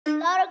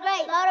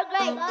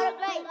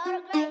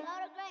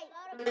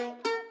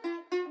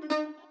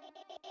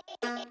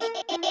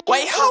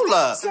Wait, hold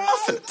up, I'm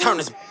finna turn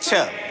this bitch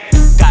up.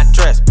 Got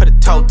dressed, put a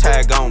toe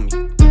tag on me.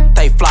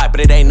 They fly,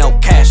 but it ain't no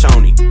cash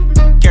on me.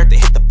 Scared to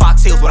hit the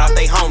Fox Hills without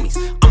they homies.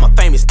 I'm a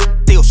famous,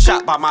 still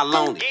shot by my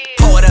lonely.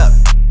 Pour it up,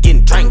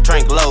 getting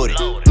drink loaded.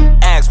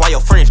 Ask why your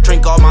friends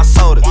drink all my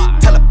sodas.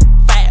 Tell her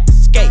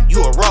fast, skate,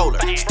 you a roller.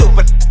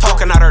 Stupid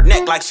talking out her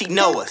neck like she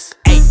know us.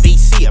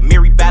 ABC, a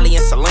Mary Valley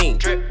and Celine.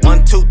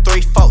 1, 2,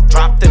 3, 4,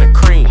 dropped in a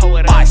cream.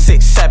 5,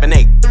 6, 7,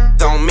 8,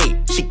 on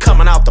me. She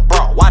coming out the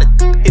bra, why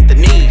the hit the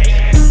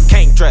knees?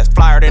 Can't dress,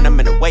 flyer than I'm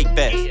in a weight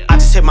vest. I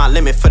just hit my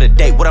limit for the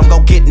day, what I'm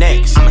gon' get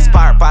next? I'm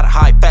inspired by the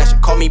high fashion,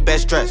 call me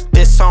best dressed.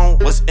 This song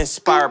was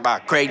inspired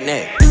by great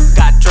neck.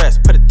 Got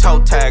dressed, put a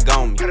toe tag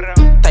on me.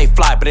 They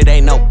fly, but it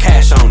ain't no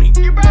cash on me.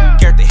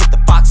 Scared to hit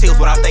the Fox Hills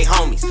without they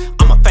homies.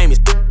 I'm a famous,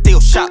 still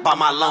shot by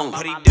my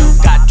lonely.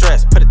 Got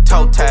dressed, put a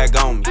toe tag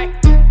on me.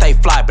 They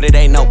fly, but it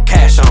ain't no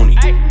cash on me.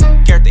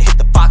 Scared to hit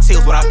the Fox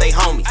Hills without they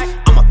homies.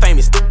 I'm a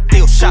famous,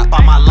 still shot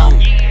by my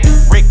lonely.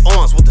 Rick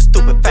Owens with the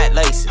stupid fat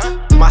laces.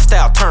 My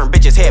style turn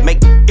bitches' head,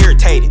 make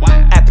irritated.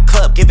 At the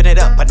club, giving it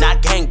up, but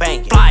not gang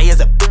banging. Fly as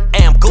a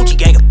am Gucci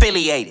gang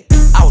affiliated.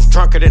 I was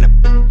drunker than a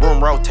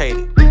room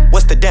rotated.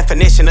 What's the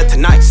definition of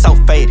tonight? So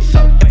faded.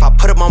 If I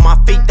put them on my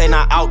feet, they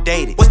not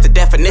outdated. What's the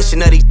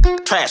definition of these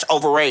trash?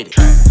 Overrated.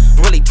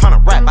 Really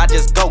tryna rap, I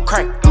just go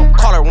crack.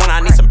 Call her when I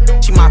need some,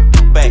 she my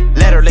back.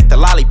 Let her lick the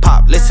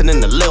lollipop,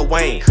 listening to Lil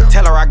Wayne.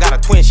 Tell her I got a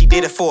twin, she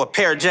did it for a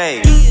pair of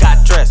J's.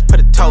 Got dressed, put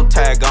a toe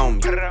tag on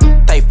me.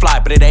 They fly,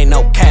 but it ain't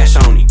no cash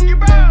on me.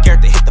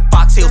 Scared to hit the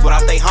Fox Hills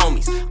without they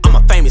homies. I'm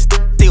a famous,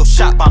 still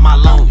shot by my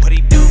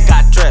lonely.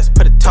 Got dressed,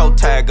 put a toe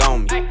tag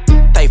on me.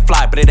 They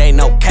fly, but it ain't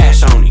no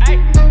cash on me.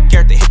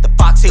 Scared